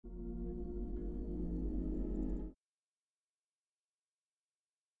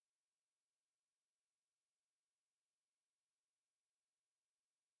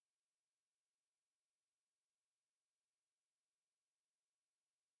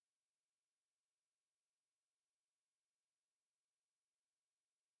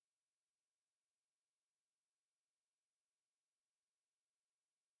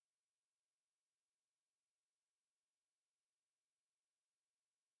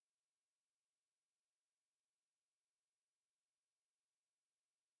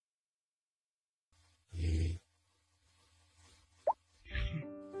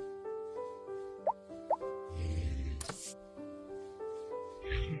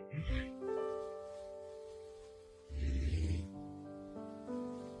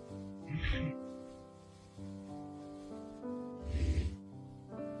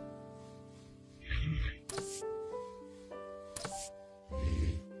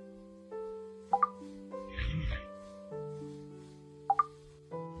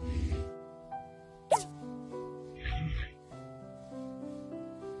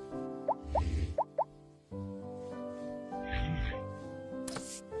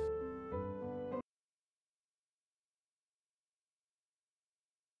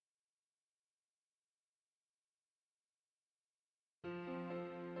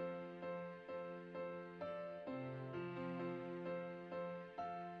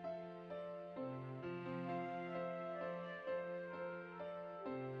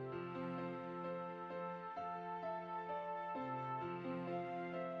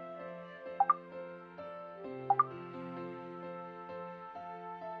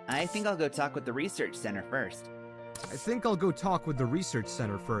I think I'll go talk with the research center first. I think I'll go talk with the research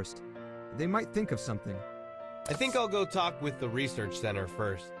center first. They might think of something. I think I'll go talk with the research center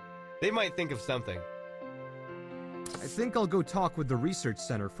first. They might think of something. I think I'll go talk with the research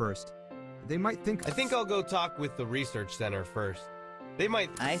center first. They might think... I think I'll go talk with the research center first. They might...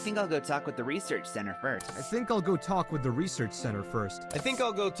 I think I'll go talk with the research center first. I think I'll go talk with the research center first. I think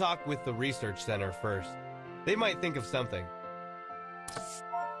I'll go talk with the research center first. They might think of something.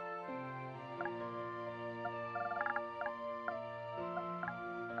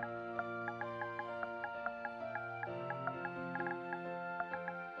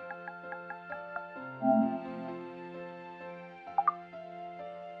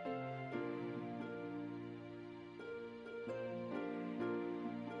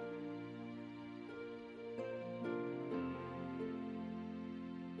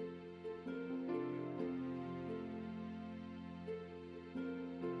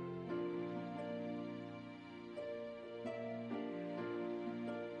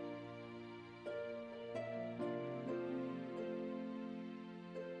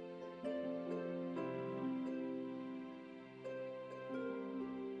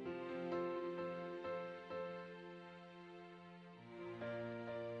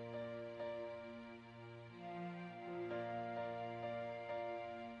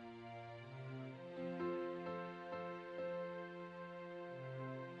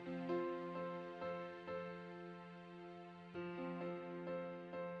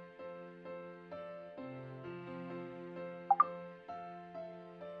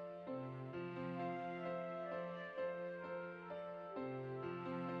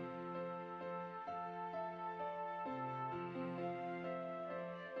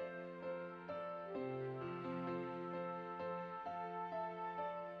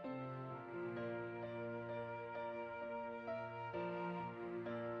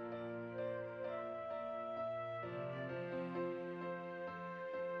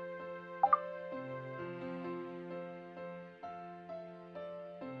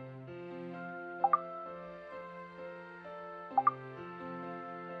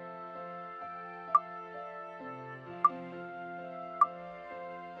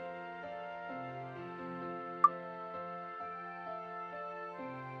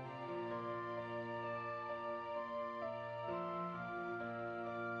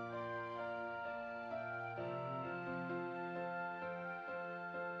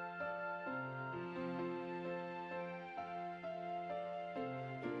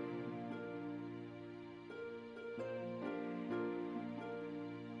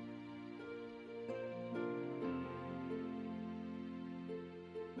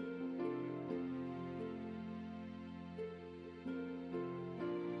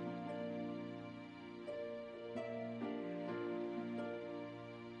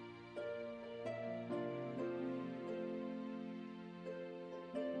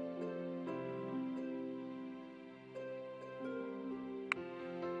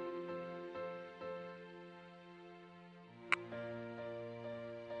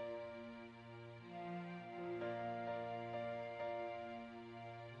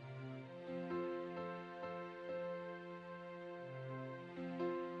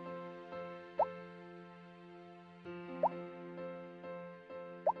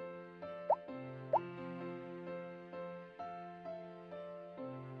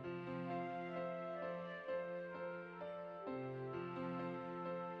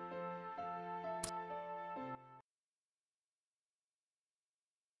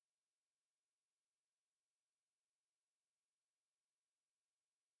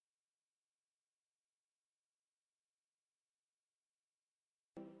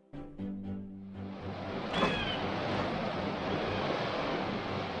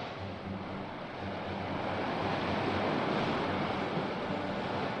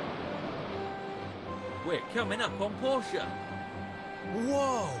 We're coming up on Portia.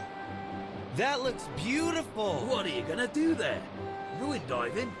 Whoa! That looks beautiful! What are you gonna do there? Ruin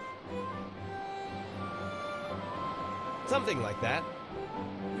diving? Something like that.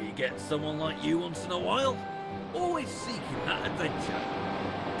 We get someone like you once in a while. Always seeking that adventure.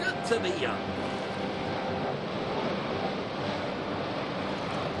 Good to be young.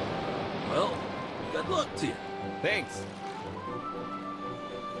 Well, good luck to you. Thanks.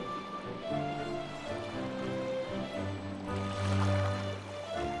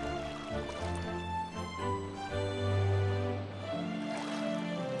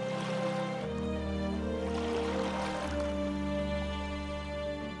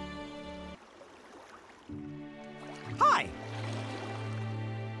 Hi!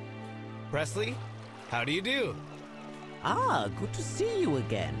 Presley, how do you do? Ah, good to see you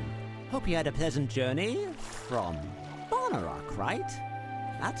again. Hope you had a pleasant journey from Bonnerock, right?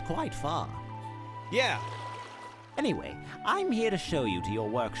 That's quite far. Yeah, Anyway, I'm here to show you to your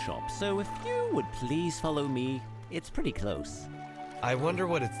workshop, so if you would please follow me, it's pretty close. I wonder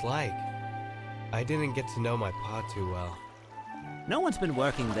what it's like. I didn't get to know my pa too well. No one's been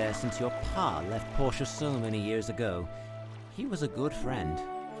working there since your pa left Portia so many years ago. He was a good friend.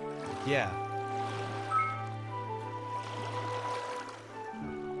 Yeah.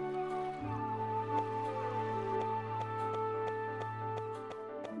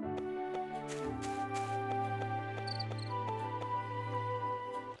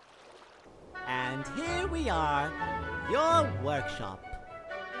 And here we are, your workshop.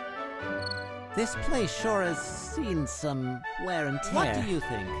 This place sure has seen some wear and tear. What do you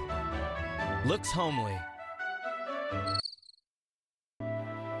think? Looks homely.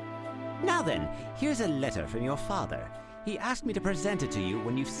 Now then, here's a letter from your father. He asked me to present it to you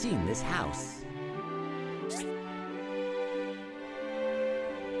when you've seen this house.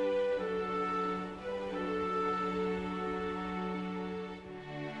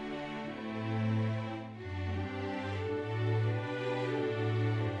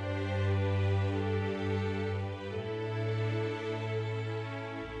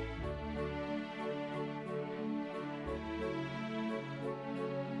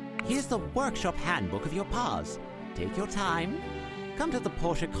 Here's the workshop handbook of your pa's. Take your time. Come to the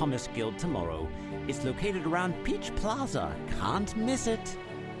Portia Commerce Guild tomorrow. It's located around Peach Plaza. Can't miss it.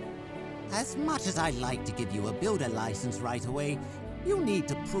 As much as I'd like to give you a builder license right away, you need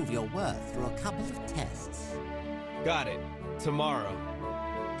to prove your worth through a couple of tests. Got it. Tomorrow.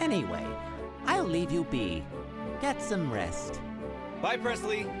 Anyway, I'll leave you be. Get some rest. Bye,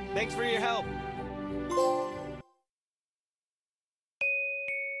 Presley. Thanks for your help.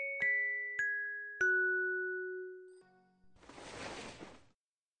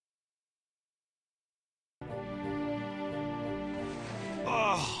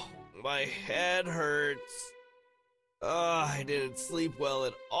 Oh, my head hurts. I didn't sleep well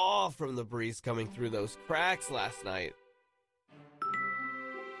at all from the breeze coming through those cracks last night.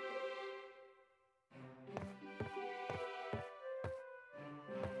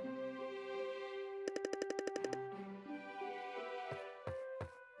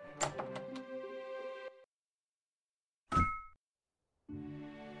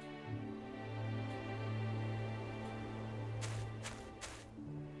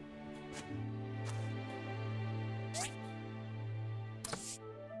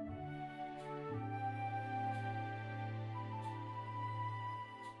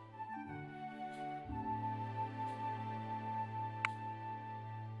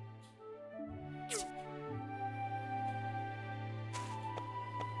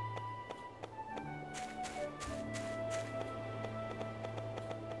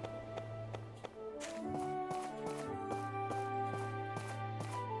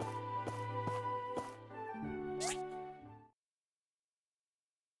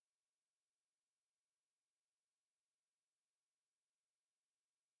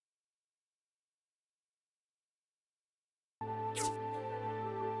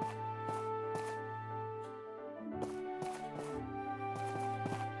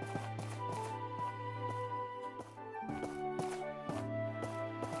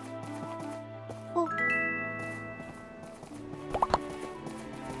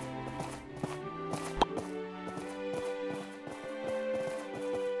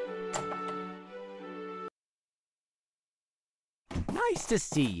 Nice to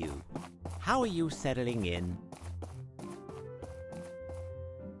see you. How are you settling in?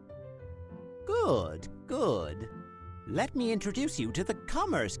 Good, good. Let me introduce you to the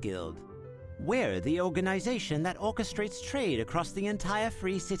Commerce Guild. We're the organization that orchestrates trade across the entire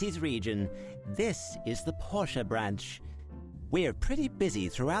Free Cities region. This is the Portia branch. We're pretty busy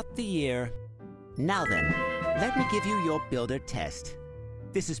throughout the year. Now then, let me give you your builder test.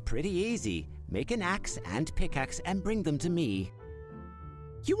 This is pretty easy. Make an axe and pickaxe and bring them to me.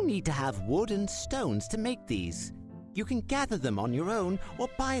 You need to have wood and stones to make these. You can gather them on your own or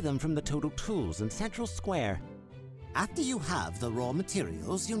buy them from the Total Tools in Central Square. After you have the raw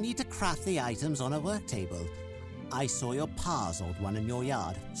materials, you need to craft the items on a work table. I saw your pa's old one in your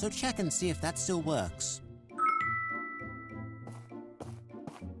yard, so check and see if that still works.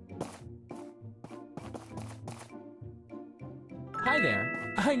 Hi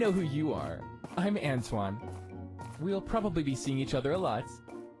there. I know who you are. I'm Antoine. We'll probably be seeing each other a lot.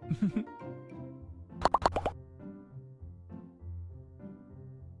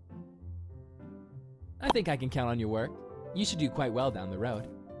 I think I can count on your work. You should do quite well down the road.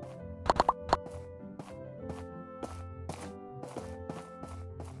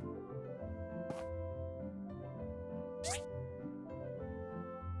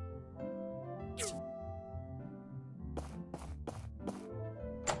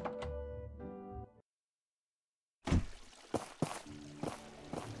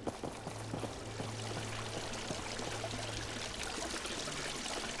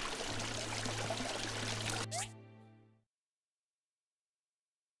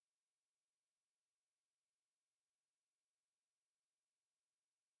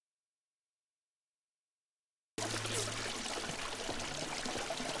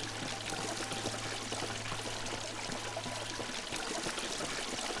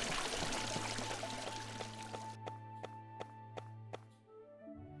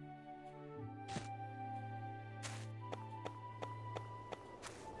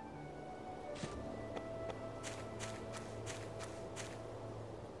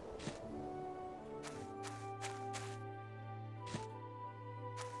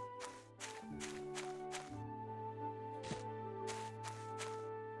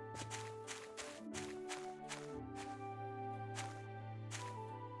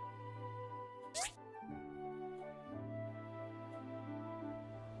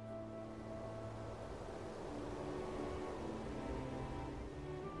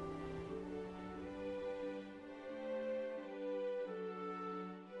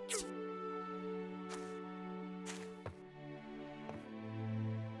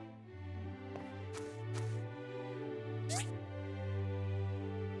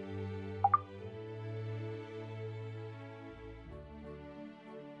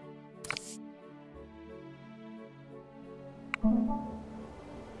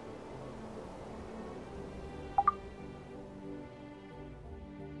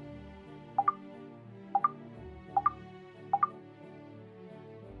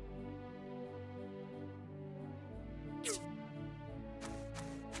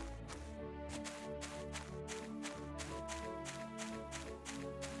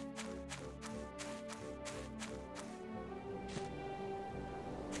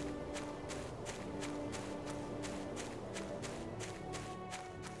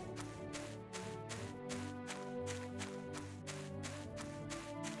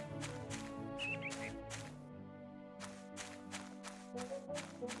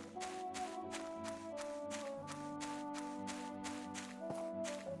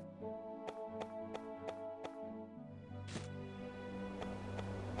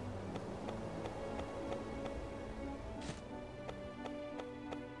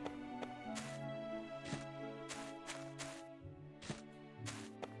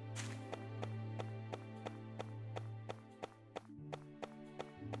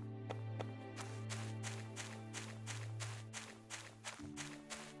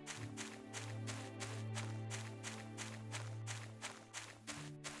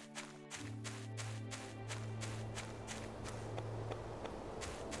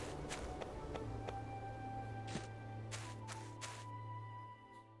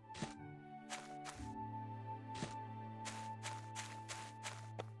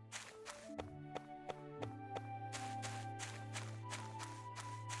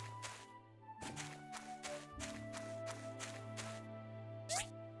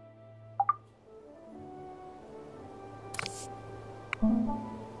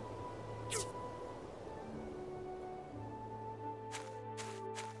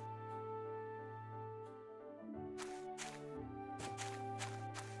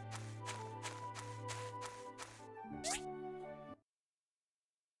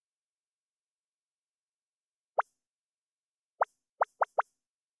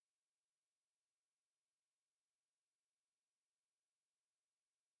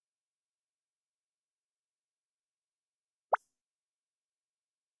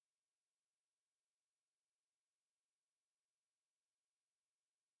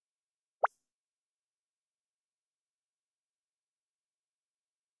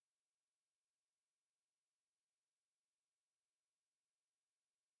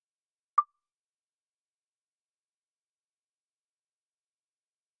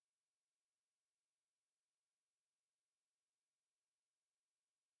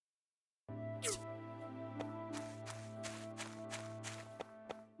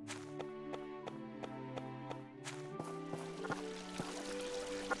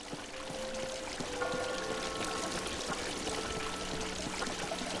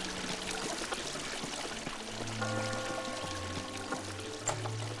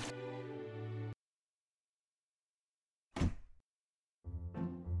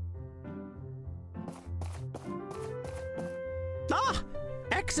 Ah!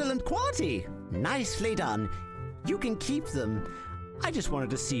 Excellent quality! Nicely done. You can keep them. I just wanted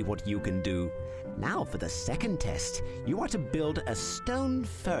to see what you can do. Now for the second test. You are to build a stone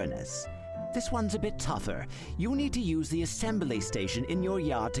furnace. This one's a bit tougher. You'll need to use the assembly station in your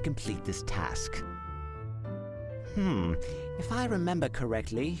yard to complete this task. If I remember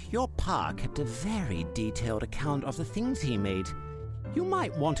correctly, your pa kept a very detailed account of the things he made. You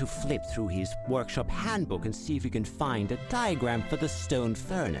might want to flip through his workshop handbook and see if you can find a diagram for the stone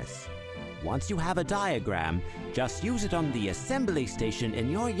furnace. Once you have a diagram, just use it on the assembly station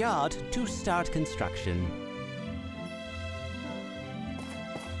in your yard to start construction.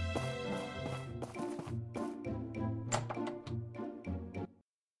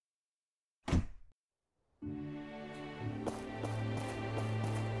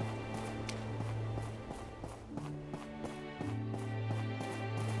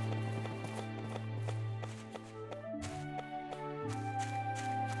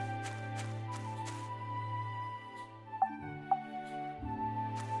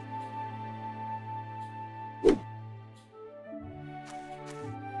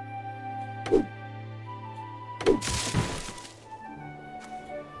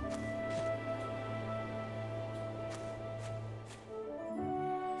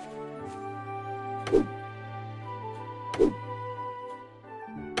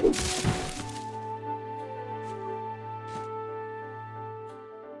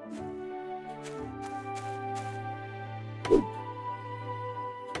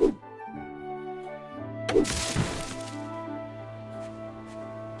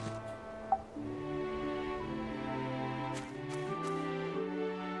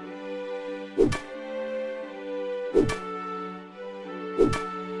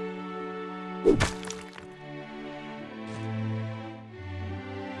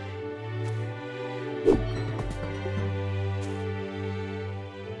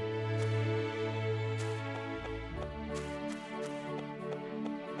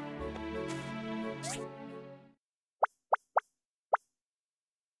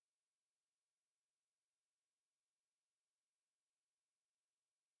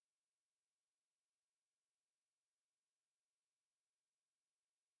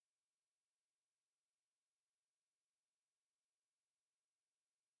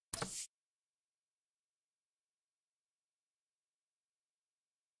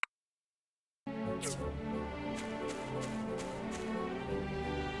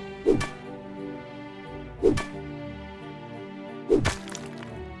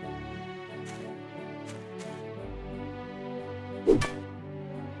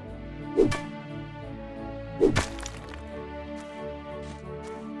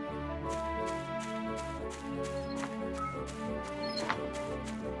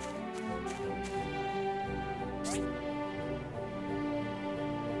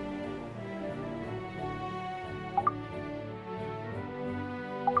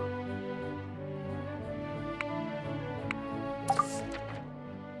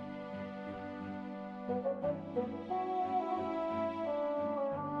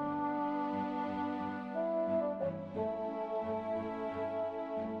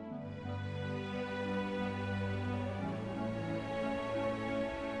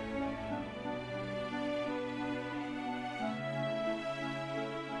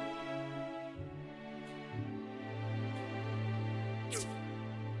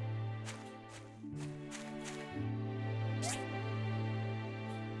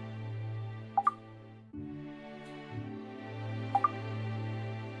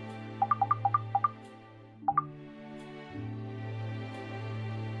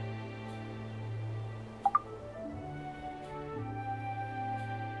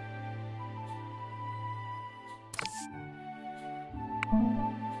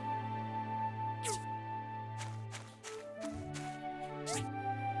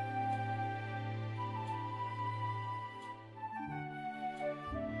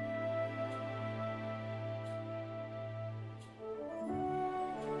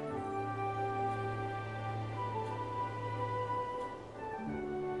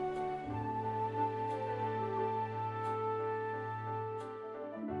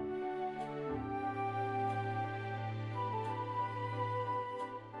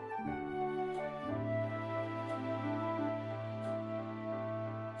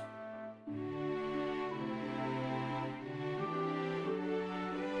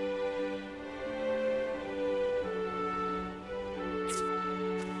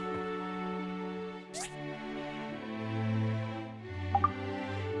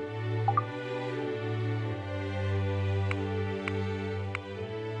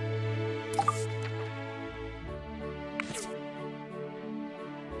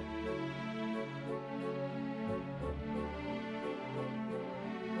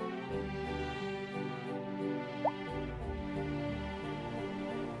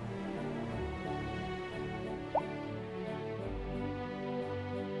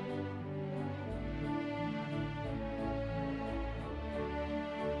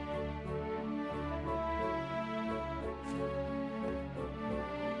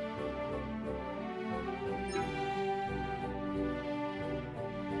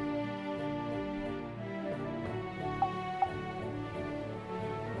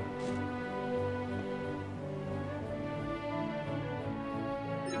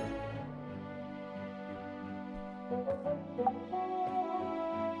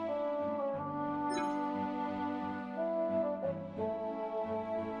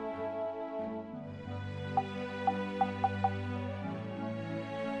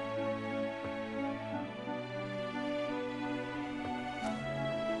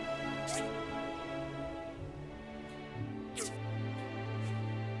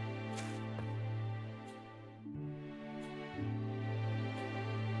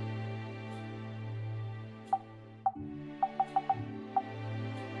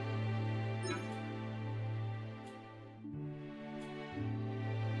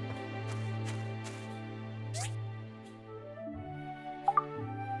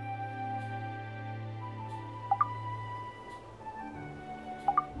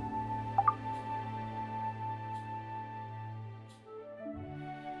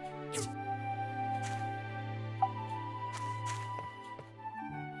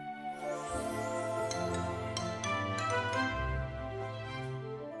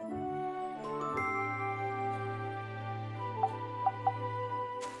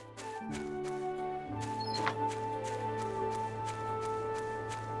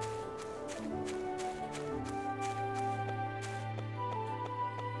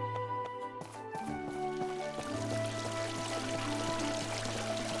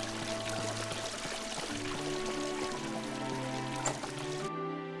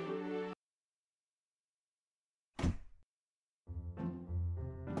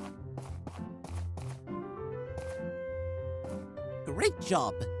 great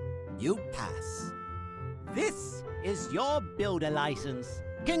job. You pass. This is your builder license.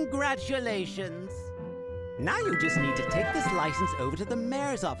 Congratulations! Now you just need to take this license over to the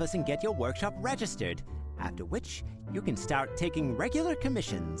mayor's office and get your workshop registered, after which you can start taking regular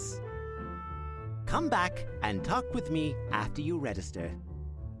commissions. Come back and talk with me after you register.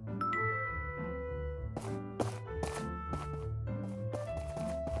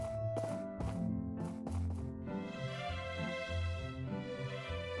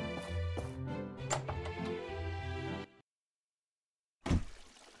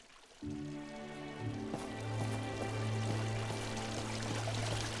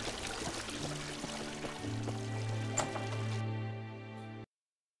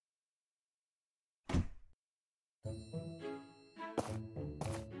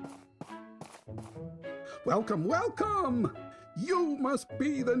 Welcome, welcome! You must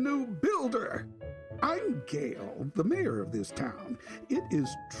be the new builder. I'm Gale, the mayor of this town. It is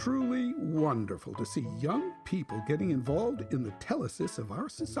truly wonderful to see young people getting involved in the telesis of our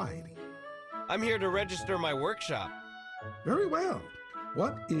society. I'm here to register my workshop. Very well.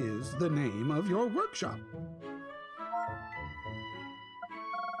 What is the name of your workshop?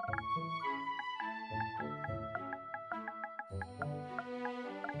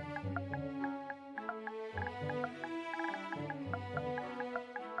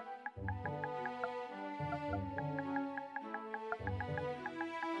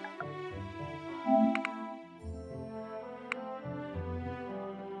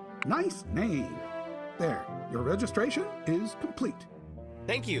 Nice name. There, your registration is complete.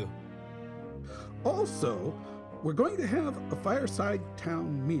 Thank you. Also, we're going to have a fireside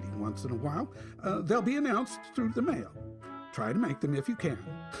town meeting once in a while. They'll be announced through the mail. Try to make them if you can.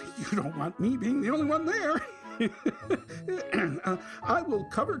 You don't want me being the only one there. I will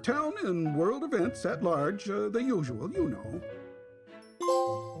cover town and world events at large, the usual, you know.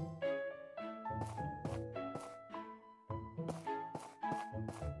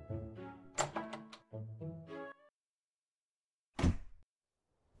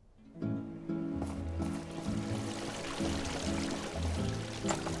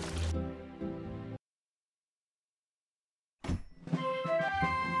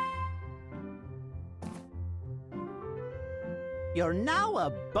 You're now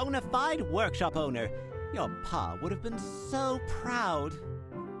a bona fide workshop owner. Your pa would have been so proud.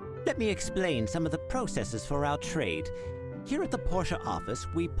 Let me explain some of the processes for our trade. Here at the Portia office,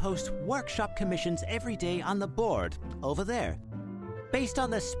 we post workshop commissions every day on the board, over there. Based on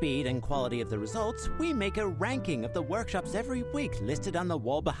the speed and quality of the results, we make a ranking of the workshops every week listed on the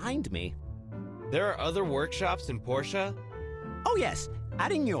wall behind me. There are other workshops in Portia? Oh yes,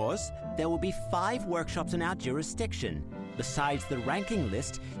 adding yours, there will be 5 workshops in our jurisdiction. Besides the ranking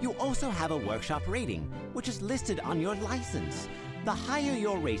list, you also have a workshop rating, which is listed on your license. The higher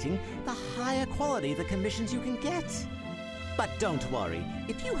your rating, the higher quality the commissions you can get. But don't worry,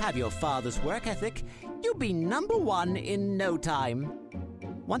 if you have your father's work ethic, you'll be #1 in no time.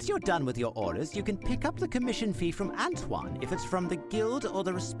 Once you're done with your orders, you can pick up the commission fee from Antoine if it's from the guild or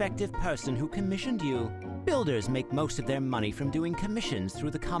the respective person who commissioned you. Builders make most of their money from doing commissions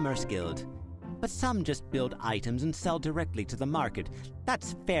through the Commerce Guild. But some just build items and sell directly to the market.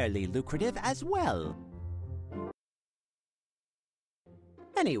 That's fairly lucrative as well.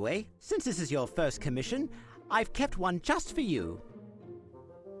 Anyway, since this is your first commission, I've kept one just for you.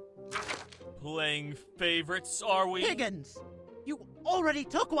 Playing favorites, are we? Higgins, you already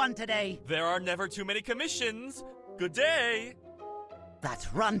took one today. There are never too many commissions. Good day.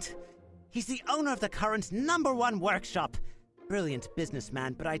 That's Runt. He's the owner of the current #1 workshop. Brilliant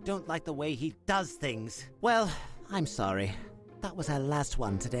businessman, but I don't like the way he does things. Well, I'm sorry. That was our last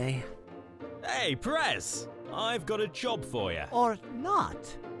one today. Hey, Perez! I've got a job for you. Or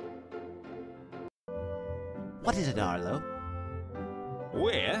not. What is it, Arlo?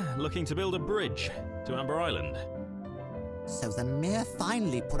 We're looking to build a bridge to Amber Island. So the mayor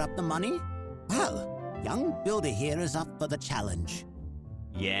finally put up the money? Well, young builder here is up for the challenge.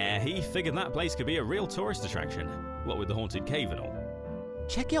 Yeah, he figured that place could be a real tourist attraction. What with the haunted cave and all.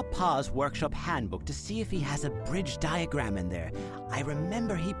 Check your pa's workshop handbook to see if he has a bridge diagram in there. I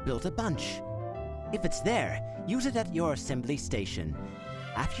remember he built a bunch. If it's there, use it at your assembly station.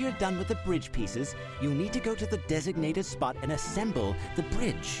 After you're done with the bridge pieces, you need to go to the designated spot and assemble the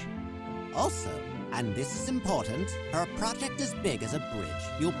bridge. Also, and this is important, her project is big as a bridge.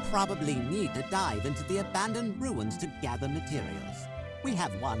 You'll probably need to dive into the abandoned ruins to gather materials. We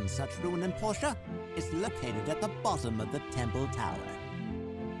have one such ruin in Portia. It's located at the bottom of the temple tower.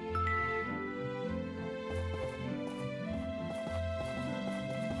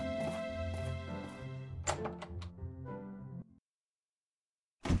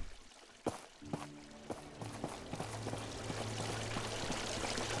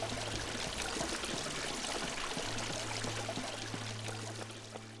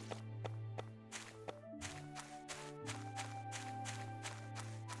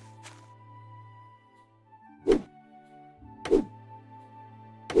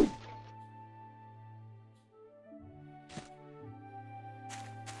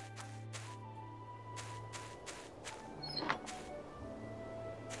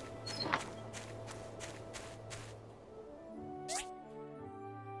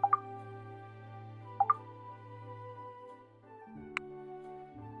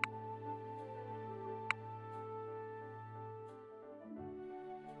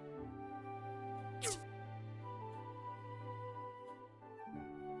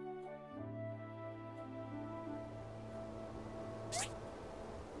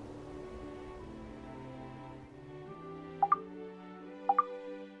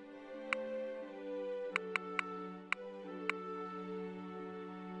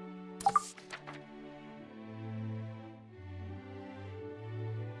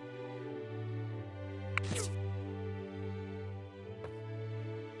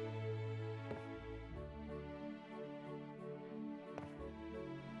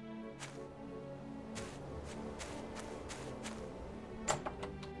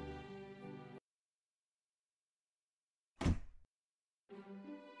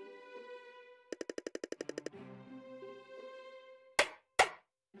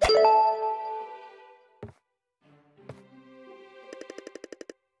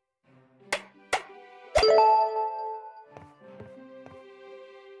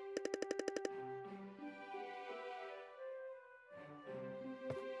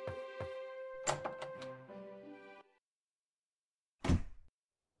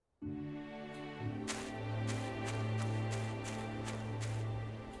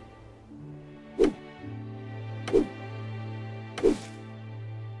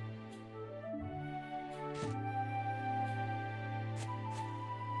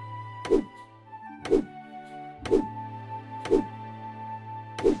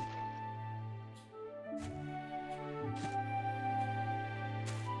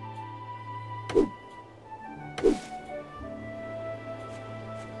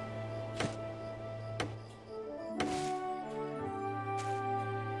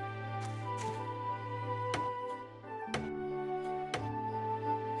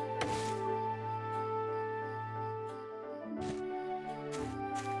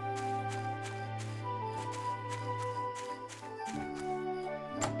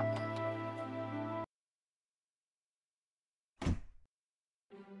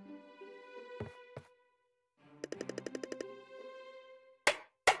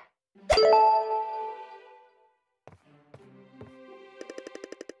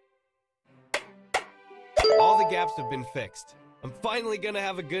 All the gaps have been fixed. I'm finally gonna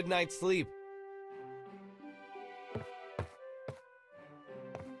have a good night's sleep.